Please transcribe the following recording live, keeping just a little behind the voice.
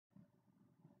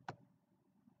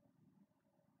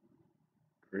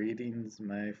Greetings,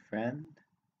 my friend.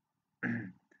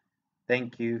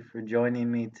 Thank you for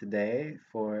joining me today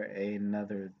for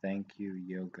another Thank You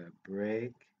Yoga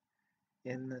break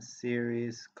in the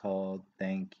series called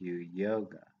Thank You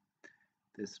Yoga.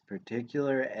 This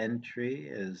particular entry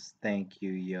is Thank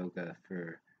You Yoga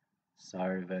for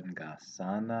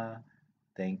Sarvangasana,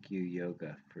 Thank You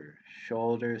Yoga for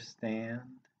shoulder stand.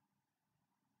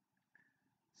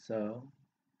 So,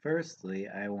 firstly,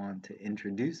 I want to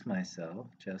introduce myself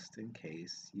just in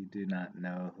case you do not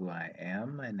know who I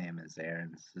am. My name is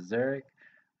Aaron Cesaric.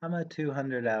 I'm a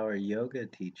 200-hour yoga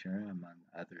teacher, among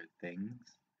other things.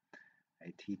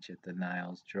 I teach at the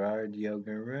Niles Gerard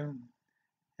Yoga Room,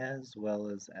 as well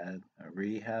as at a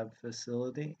rehab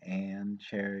facility and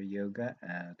chair yoga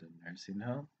at a nursing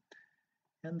home.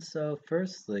 And so,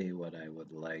 firstly, what I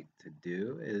would like to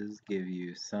do is give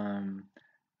you some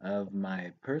of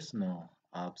my personal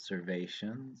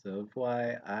observations of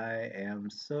why I am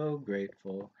so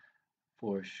grateful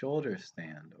for shoulder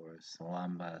stand or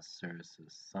Salamba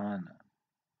Sirsasana.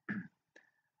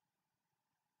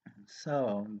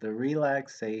 So, the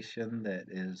relaxation that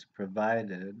is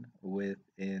provided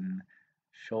within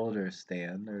shoulder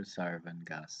stand or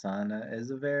Sarvangasana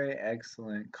is a very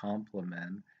excellent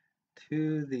complement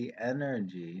to the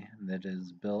energy that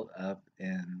is built up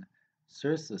in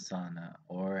Sirsasana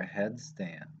or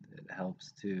headstand. It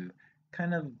helps to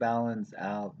kind of balance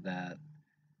out that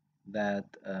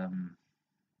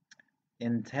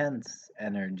intense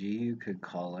energy, you could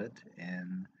call it,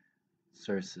 in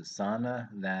Sirsasana,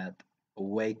 that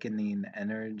awakening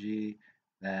energy,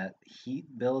 that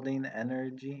heat building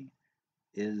energy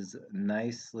is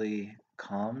nicely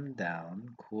calmed down,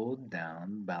 cooled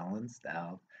down, balanced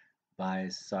out by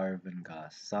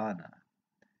Sarvangasana.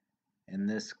 And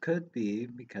this could be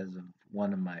because of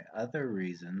one of my other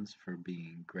reasons for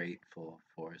being grateful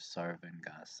for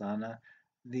Sarvangasana,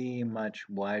 the much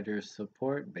wider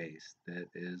support base that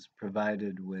is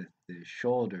provided with the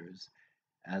shoulders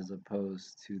as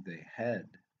opposed to the head.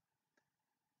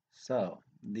 So,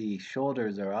 the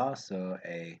shoulders are also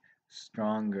a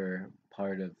stronger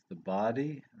part of the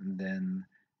body than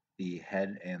the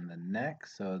head and the neck,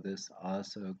 so this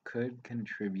also could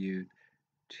contribute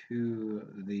to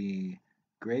the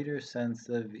greater sense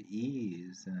of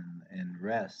ease and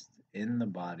rest in the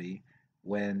body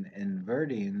when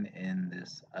inverting in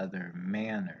this other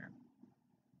manner.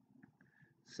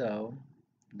 So,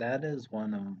 that is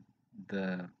one of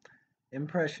the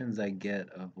impressions I get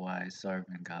of why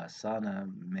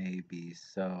Sarvangasana may be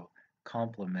so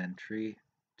complementary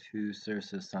to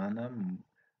Sirsasana,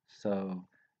 so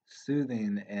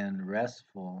soothing and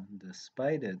restful,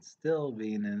 despite it still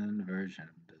being an inversion,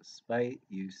 despite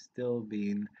you still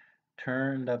being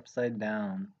turned upside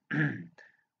down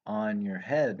on your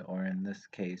head, or in this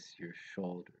case, your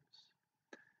shoulders.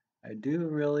 I do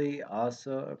really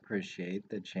also appreciate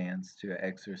the chance to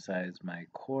exercise my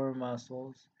core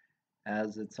muscles,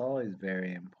 as it's always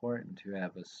very important to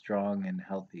have a strong and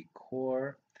healthy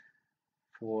core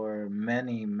for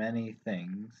many, many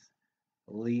things,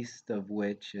 least of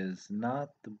which is not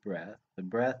the breath. The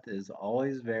breath is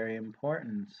always very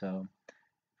important, so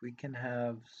if we can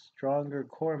have stronger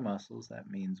core muscles, that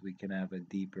means we can have a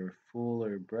deeper,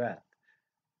 fuller breath.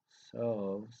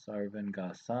 So,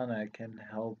 Sarvangasana can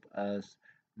help us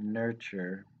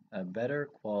nurture a better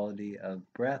quality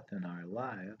of breath in our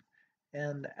life.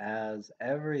 And as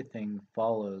everything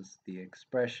follows the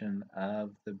expression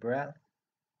of the breath,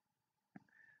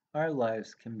 our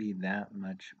lives can be that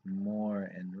much more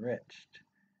enriched.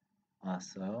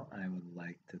 Also, I would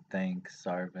like to thank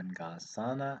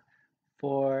Sarvangasana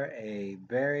for a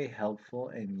very helpful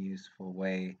and useful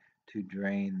way to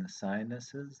drain the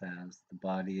sinuses. As the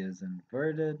body is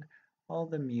inverted, all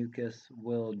the mucus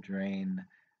will drain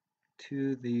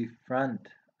to the front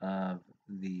of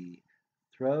the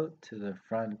throat, to the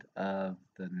front of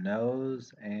the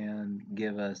nose, and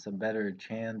give us a better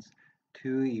chance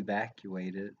to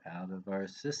evacuate it out of our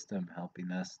system,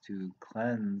 helping us to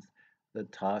cleanse the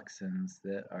toxins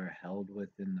that are held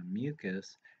within the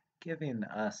mucus, giving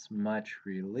us much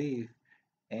relief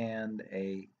and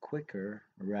a quicker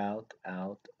route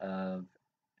out of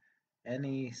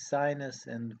any sinus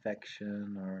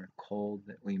infection or cold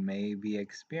that we may be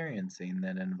experiencing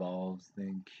that involves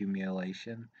the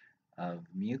accumulation of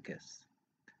mucus.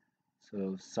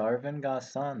 So,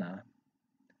 Sarvangasana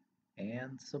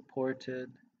and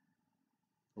supported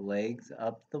legs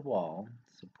up the wall,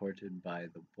 supported by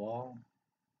the wall,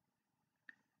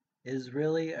 is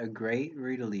really a great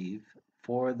relief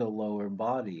for the lower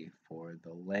body, for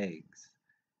the legs.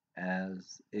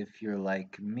 As if you're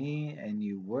like me and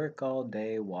you work all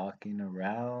day walking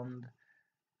around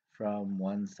from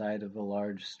one side of a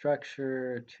large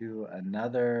structure to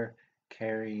another,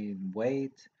 carrying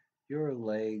weight, your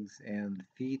legs and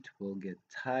feet will get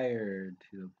tired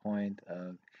to the point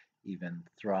of even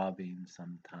throbbing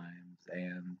sometimes,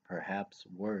 and perhaps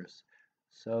worse.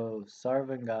 So,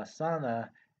 Sarvangasana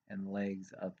and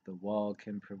legs up the wall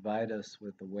can provide us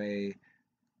with a way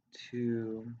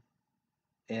to,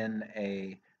 in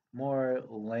a more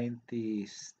lengthy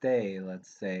stay, let's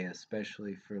say,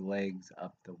 especially for legs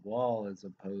up the wall, as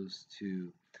opposed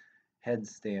to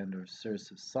headstand or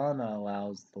Sirsasana,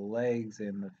 allows the legs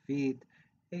and the feet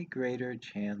a greater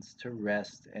chance to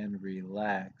rest and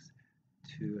relax,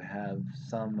 to have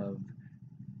some of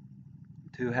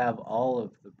to have all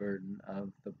of the burden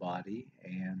of the body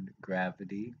and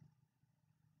gravity,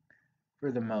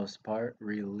 for the most part,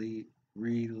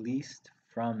 released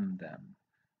from them.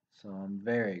 So I'm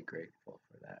very grateful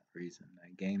for that reason. I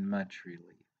gain much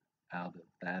relief out of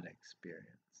that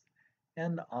experience.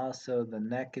 And also, the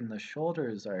neck and the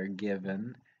shoulders are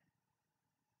given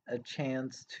a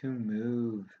chance to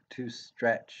move, to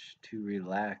stretch, to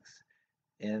relax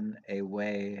in a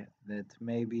way that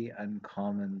may be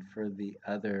uncommon for the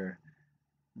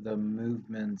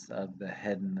movements of the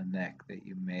head and the neck that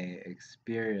you may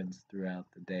experience throughout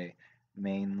the day,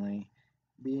 mainly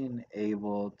being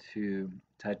able to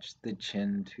touch the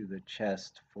chin to the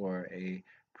chest for a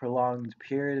prolonged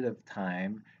period of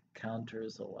time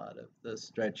counters a lot of the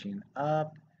stretching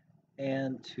up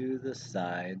and to the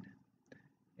side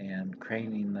and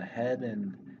craning the head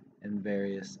in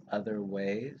various other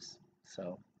ways.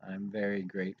 So I'm very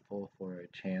grateful for a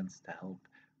chance to help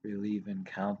relieve and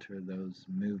counter those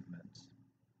movements.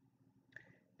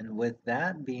 And with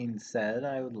that being said,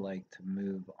 I would like to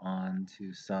move on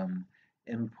to some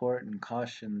important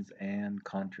cautions and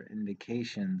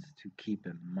contraindications to keep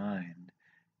in mind.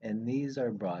 And these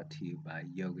are brought to you by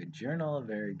Yoga Journal, a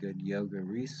very good yoga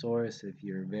resource. If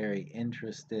you're very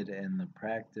interested in the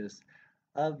practice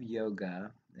of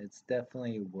yoga, it's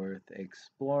definitely worth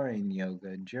exploring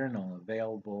Yoga Journal,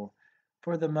 available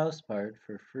for the most part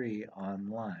for free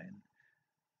online.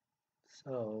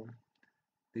 So,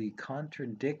 the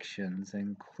contradictions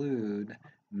include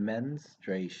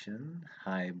menstruation,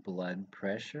 high blood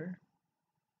pressure,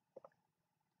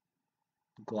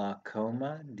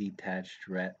 glaucoma, detached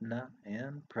retina,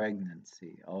 and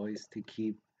pregnancy. Always to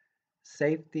keep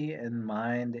safety in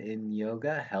mind in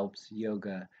yoga helps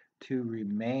yoga to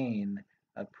remain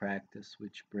a practice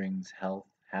which brings health,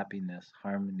 happiness,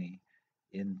 harmony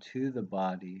into the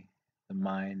body, the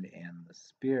mind, and the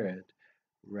spirit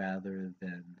rather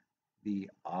than the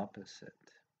opposite.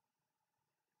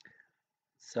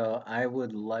 So I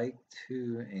would like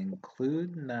to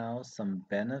include now some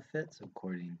benefits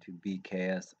according to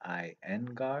BKS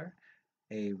Iyengar,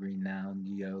 a renowned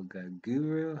yoga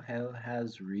guru who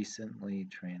has recently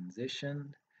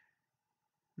transitioned.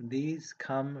 These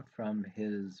come from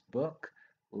his book,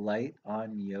 Light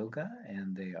on Yoga,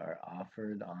 and they are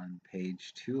offered on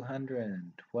page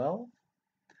 212.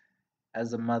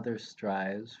 As a mother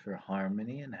strives for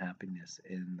harmony and happiness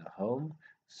in the home,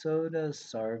 so does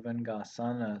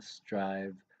Sarvangasana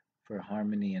strive for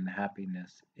harmony and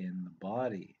happiness in the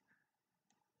body.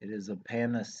 It is a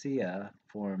panacea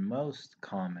for most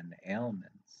common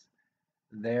ailments.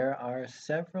 There are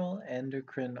several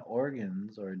endocrine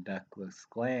organs or ductless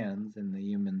glands in the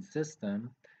human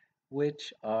system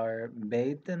which are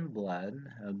bathed in blood,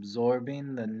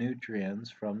 absorbing the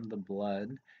nutrients from the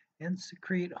blood and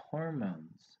secrete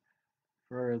hormones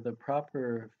for the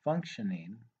proper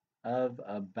functioning of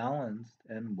a balanced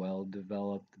and well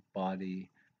developed body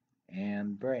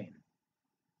and brain.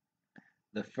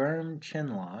 The firm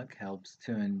chin lock helps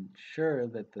to ensure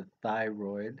that the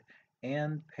thyroid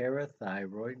and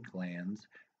parathyroid glands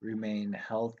remain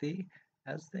healthy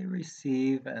as they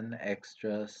receive an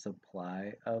extra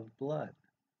supply of blood.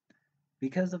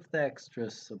 Because of the extra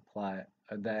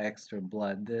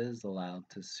blood that is allowed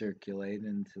to circulate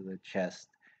into the chest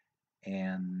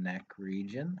and neck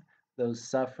region, those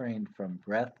suffering from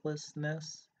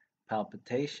breathlessness,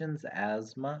 palpitations,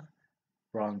 asthma,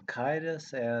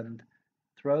 bronchitis, and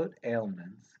throat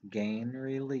ailments gain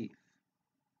relief.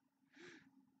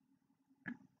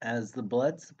 As the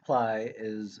blood supply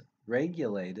is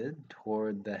regulated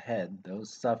toward the head,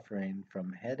 those suffering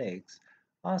from headaches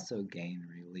also gain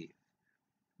relief.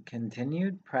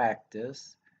 Continued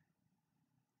practice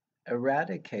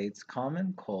eradicates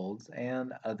common colds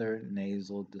and other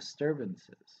nasal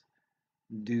disturbances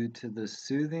due to the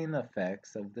soothing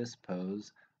effects of this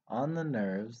pose on the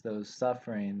nerves, those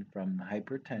suffering from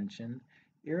hypertension,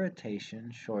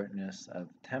 irritation, shortness of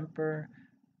temper,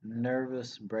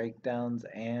 nervous breakdowns,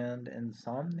 and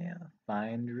insomnia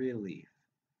find relief.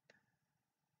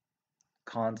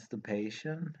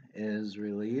 Constipation is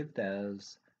relieved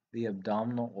as the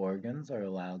abdominal organs are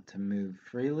allowed to move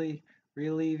freely,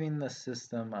 relieving the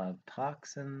system of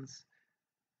toxins,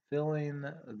 filling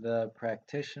the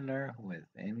practitioner with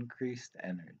increased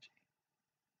energy.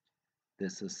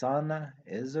 This asana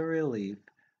is a relief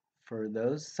for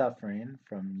those suffering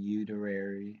from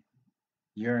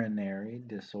urinary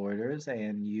disorders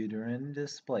and uterine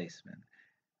displacement,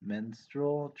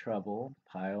 menstrual trouble,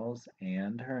 piles,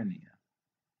 and hernia.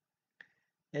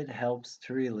 It helps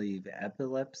to relieve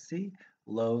epilepsy,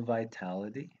 low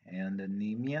vitality, and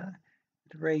anemia.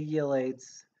 It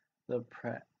regulates the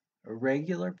a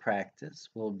regular practice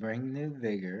will bring new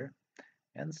vigor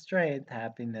and strength,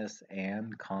 happiness,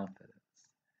 and confidence.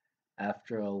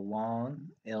 After a long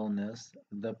illness,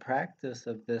 the practice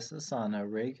of this asana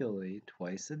regularly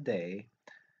twice a day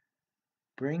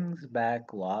brings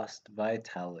back lost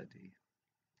vitality.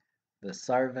 The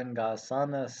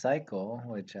Sarvangasana cycle,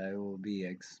 which I will be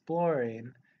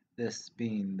exploring, this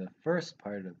being the first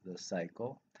part of the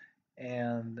cycle,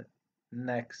 and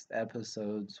next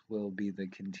episodes will be the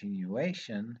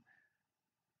continuation,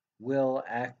 will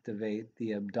activate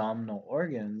the abdominal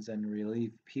organs and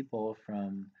relieve people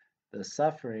from the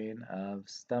suffering of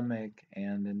stomach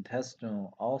and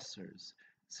intestinal ulcers,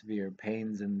 severe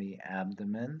pains in the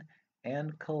abdomen,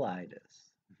 and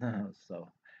colitis.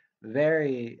 So,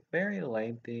 very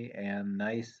lengthy and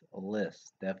nice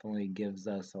list. Definitely gives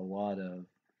us a lot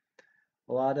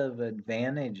of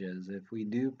advantages if we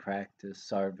do practice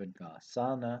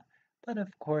Sarvangasana, but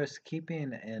of course,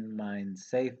 keeping in mind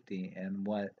safety and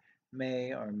what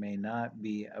may or may not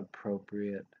be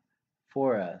appropriate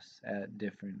for us at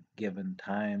different given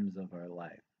times of our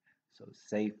life. So,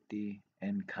 safety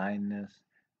and kindness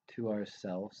to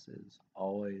ourselves is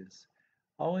always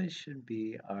should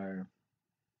be our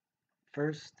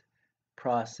first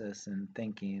process in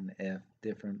thinking if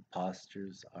different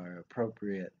postures are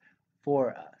appropriate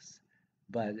for us.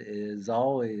 But it is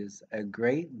always a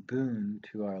great boon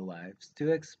to our lives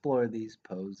to explore these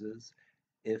poses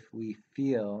if we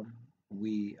feel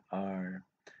we are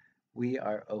we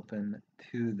are open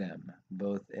to them,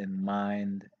 both in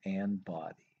mind and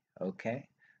body. Okay?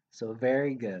 So,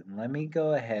 very good. Let me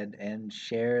go ahead and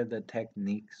share the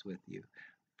techniques with you.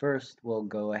 First, we'll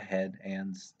go ahead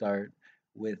and start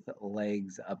with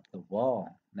legs up the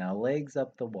wall. Now, legs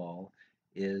up the wall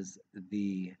is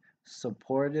the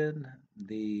supported,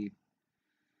 the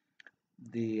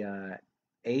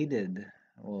aided,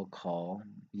 we'll call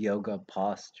yoga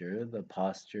posture, the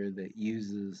posture that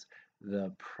uses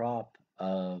the prop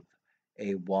of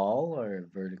a wall or a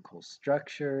vertical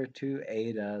structure to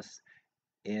aid us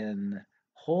in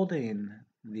holding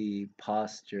the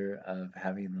posture of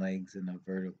having legs in a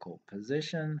vertical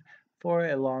position for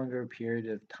a longer period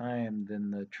of time than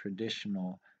the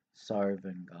traditional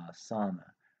Sarvangasana.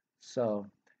 So,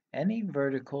 any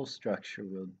vertical structure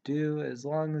will do as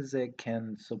long as it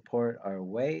can support our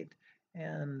weight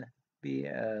and be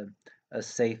a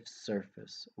safe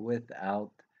surface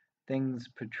without things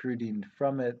protruding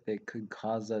from it that could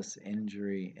cause us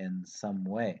injury in some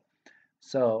way.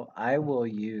 So I will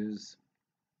use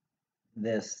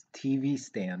this TV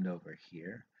stand over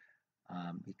here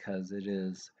because it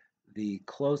is the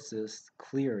closest,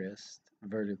 clearest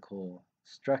vertical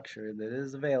structure that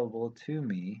is available to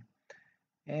me.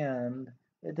 And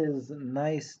it is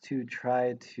nice to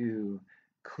try to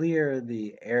clear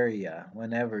the area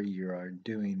whenever you are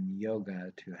doing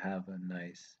yoga to have a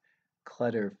nice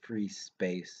clutter-free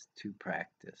space to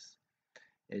practice.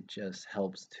 It just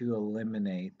helps to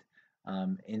eliminate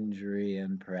injury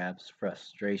and perhaps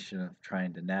frustration of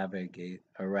trying to navigate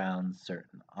around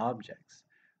certain objects.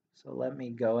 So let me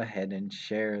go ahead and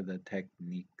share the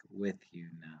technique with you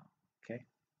now. Okay.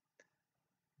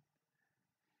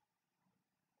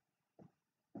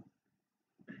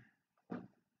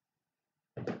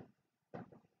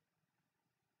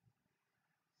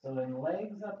 So in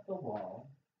legs up the wall,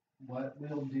 what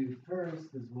we'll do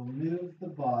first is we'll move the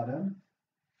bottom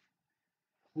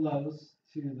close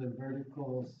to the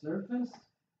vertical surface.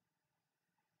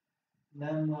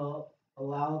 Then we'll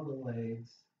allow the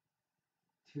legs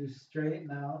to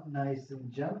straighten out nice and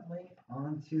gently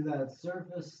onto that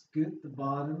surface. Scoot the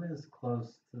bottom as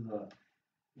close to the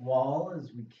wall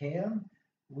as we can.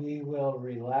 We will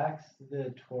relax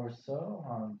the torso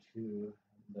onto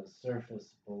the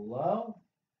surface below.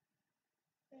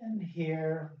 And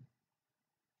here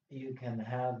you can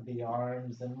have the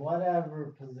arms in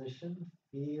whatever position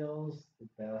feels the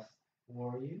best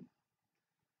for you.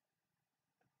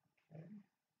 Okay.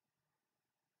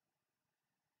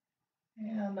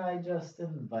 And I just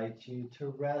invite you to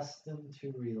rest and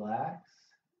to relax,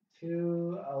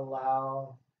 to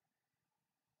allow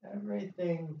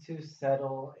everything to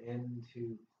settle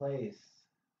into place,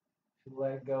 to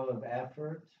let go of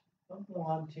effort, of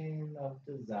wanting, of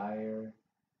desire,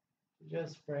 to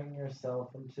just bring yourself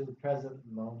into the present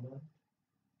moment,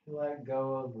 to let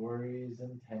go of worries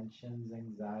and tensions,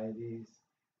 anxieties.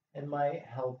 It might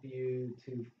help you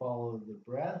to follow the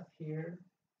breath here.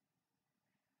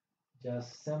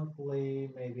 Just simply,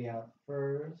 maybe at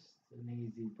first, an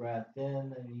easy breath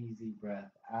in, an easy breath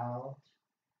out.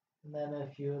 And then,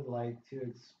 if you would like to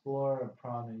explore a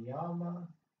pranayama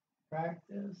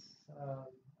practice,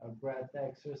 a breath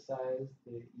exercise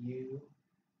that you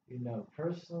know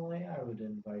personally, I would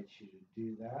invite you to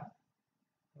do that.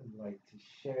 I'd like to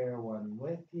share one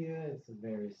with you. It's a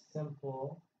very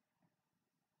simple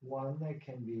one that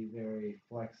can be very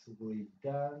flexibly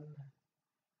done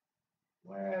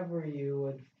wherever you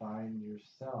would find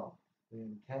yourself. The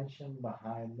intention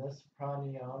behind this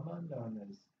pranayama, known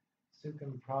as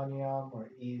Sukham Pranayama or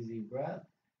easy breath,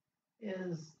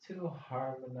 is to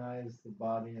harmonize the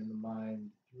body and the mind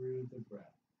through the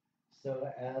breath. So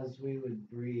as we would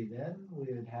breathe in,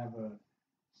 we would have a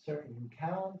certain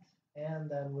count, and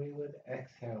then we would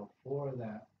exhale for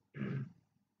that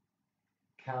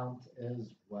count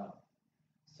as well.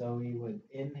 So we would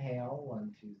inhale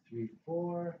 1, 2, 3,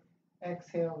 4,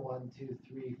 exhale 1, 2,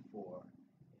 3, 4.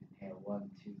 Inhale 1,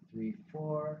 2, 3,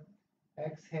 4.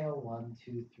 Exhale 1,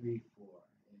 2, 3, 4.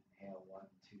 Inhale 1,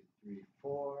 2, 3,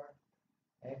 4.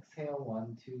 Exhale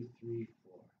 1, 2, 3,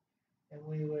 4. And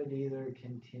we would either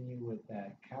continue with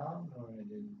that count or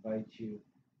I'd invite you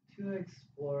to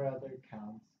explore other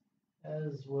counts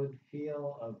as would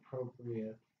feel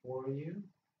appropriate for you,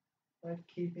 but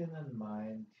keeping in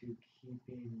mind to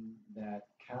keeping that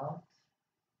count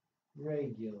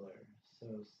regular. So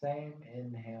same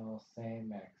inhale,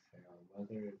 same exhale,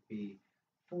 whether it be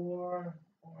 4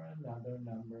 or another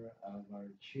number of our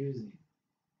choosing.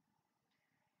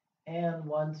 And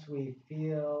once we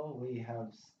feel we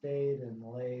have stayed in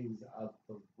legs up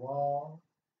the wall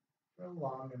for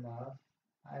long enough,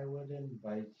 I would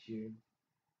invite you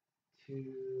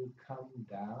to come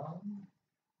down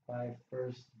by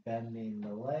first bending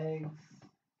the legs,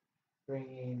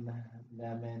 bringing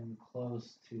them in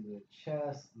close to the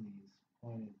chest, knees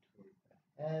pointed toward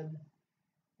the head,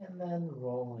 and then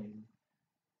rolling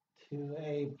to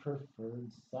a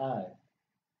preferred side,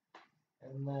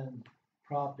 and then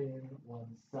propping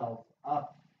oneself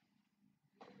up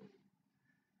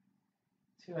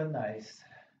to a nice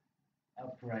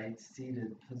upright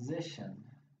seated position.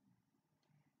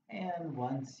 And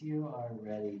once you are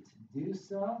ready to do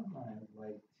so, I'd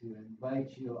like to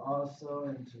invite you also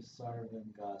into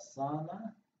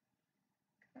Sarvangasana.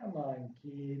 Come on,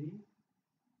 kitty.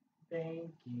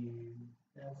 Thank you.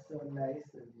 That's so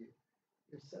nice of you.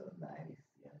 You're so nice.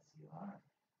 Yes, you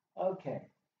are. Okay.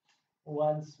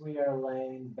 Once we are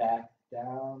laying back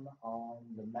down on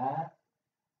the mat,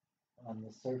 on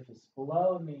the surface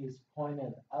below, knees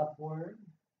pointed upward,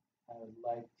 I would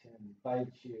like to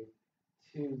invite you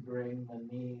to bring the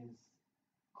knees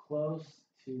close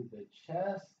to the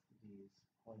chest, knees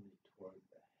pointed toward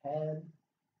the head.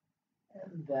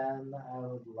 And then I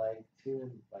would like to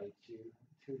invite you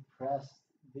to press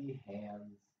the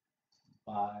hands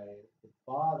by the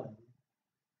bottom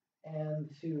and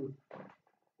to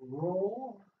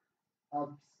roll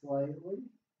up slightly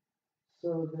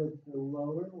so that the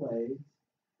lower legs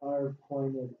are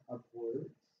pointed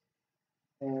upwards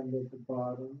and that the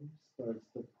bottom starts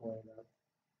to point up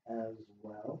as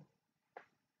well.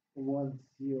 Once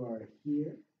you are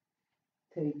here,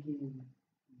 taking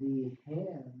the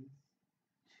hands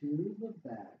to the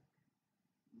back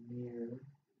near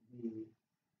the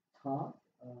top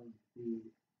of the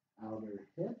outer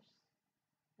hips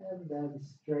and then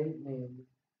straightening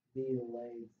the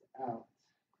legs out.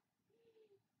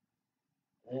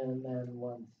 And then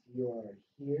once you are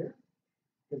here,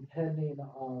 depending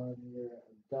on your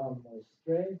abdominal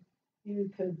strength, you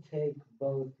could take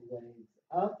both legs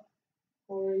up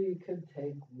or you could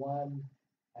take one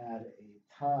at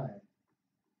a time.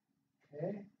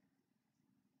 Okay?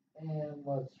 And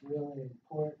what's really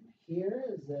important here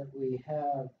is that we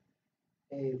have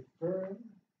a firm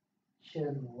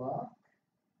chin lock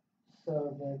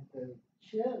so that the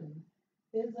chin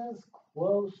is as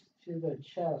close to the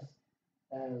chest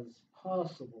as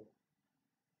possible.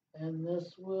 And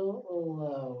this will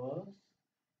allow us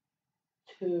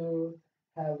to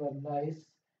have a nice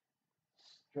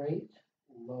straight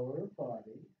lower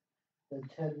body. The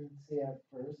tendency at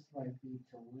first might be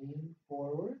to lean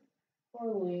forward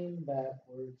or lean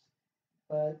backwards,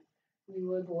 but we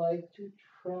would like to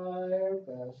try our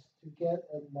best to get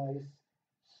a nice,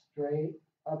 straight,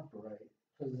 upright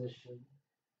position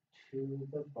to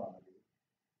the body.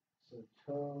 So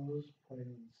toes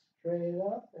pointing straight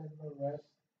up and the rest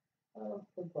of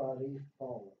the body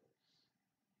follows.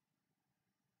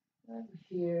 And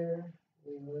here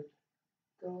we would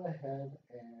go ahead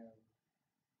and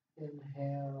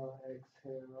inhale,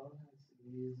 exhale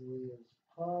as easily as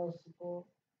possible,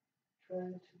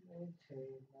 trying to maintain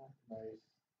that nice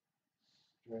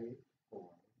straight form.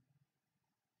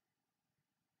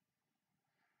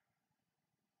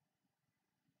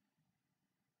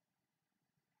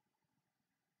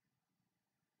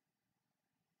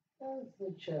 As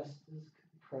the chest is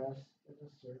compressed in a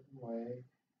certain way,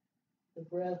 the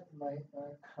breath might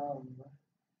not come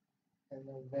in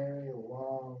a very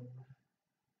long,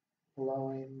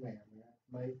 flowing manner.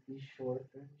 It might be short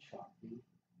and choppy.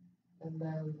 And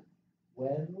then,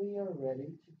 when we are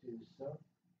ready to do so,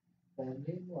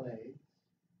 bending legs,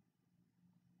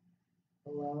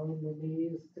 allowing the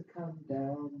knees to come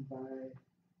down by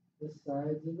the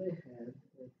sides of the head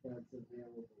if that's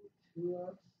available to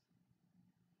us,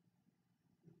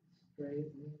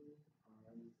 straightening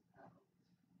arms out.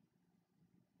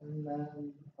 And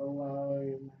then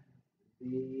allowing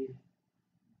the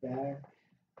back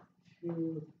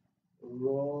to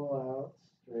roll out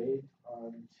straight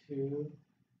onto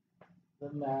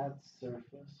the mat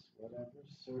surface, whatever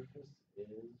surface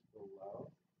is below,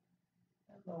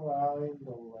 and allowing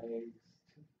the legs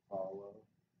to follow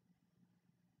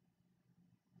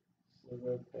so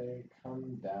that they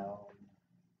come down,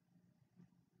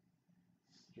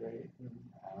 straighten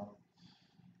out.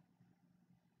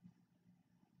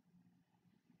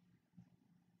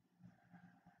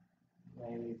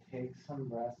 Maybe take some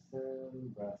breaths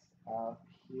in, breaths out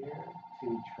here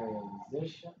to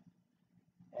transition.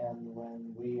 And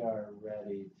when we are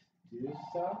ready to do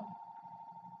so,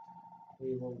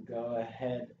 we will go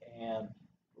ahead and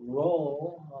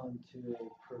roll onto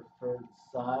a preferred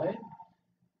side.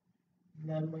 And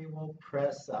then we will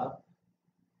press up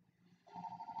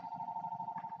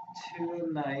to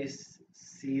a nice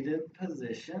seated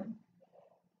position.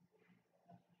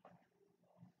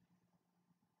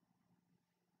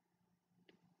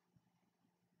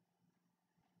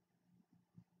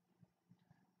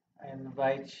 I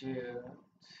invite you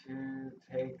to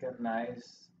take a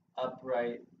nice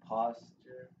upright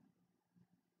posture.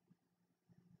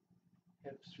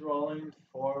 Hips rolling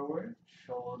forward,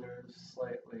 shoulders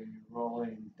slightly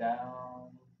rolling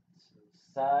down to the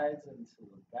sides and to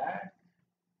the back.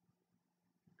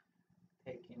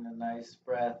 Taking a nice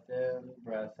breath in,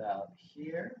 breath out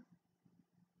here.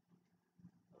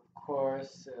 Of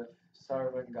course, if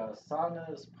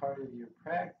Sarvangasana is part of your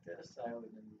practice, I would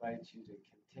invite you to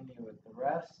continue with the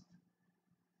rest.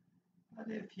 But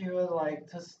if you would like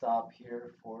to stop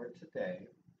here for today,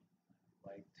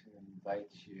 I'd like to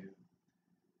invite you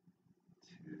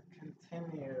to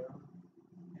continue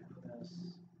in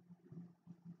this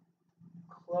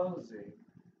closing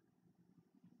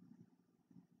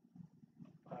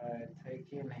by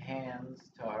taking hands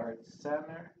to heart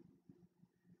center,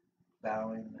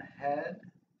 bowing the head.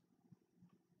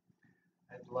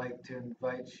 I'd like to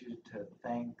invite you to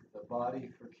thank the body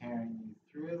for carrying you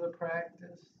through the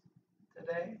practice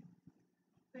today.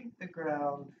 Thank the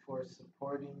ground for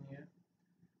supporting you.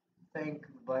 Thank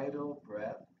vital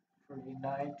breath for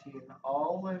uniting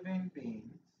all living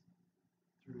beings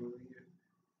through you,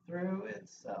 through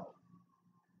itself,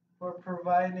 for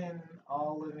providing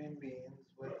all living beings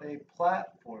with a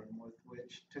platform with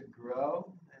which to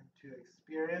grow and to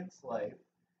experience life,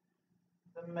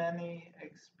 the many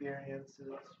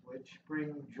experiences which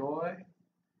bring joy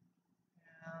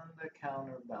and the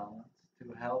counterbalance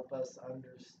to help us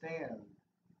understand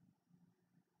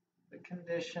the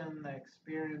condition, the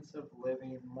experience of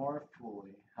living more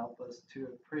fully, help us to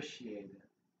appreciate it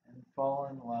and fall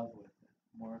in love with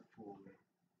it more fully.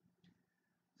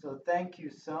 So thank you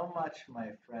so much, my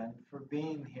friend, for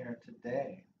being here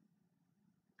today.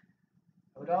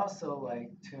 I would also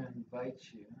like to invite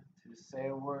you to say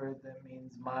a word that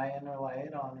means my inner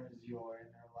light honors your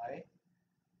inner light.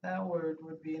 That word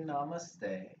would be namaste.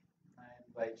 I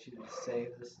invite you to say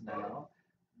this now.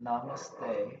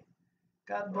 Namaste.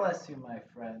 God bless you, my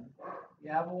friend.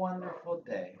 You have a wonderful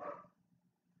day.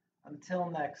 Until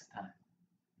next time.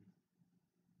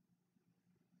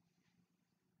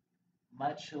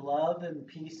 Much love and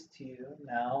peace to you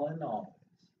now and always.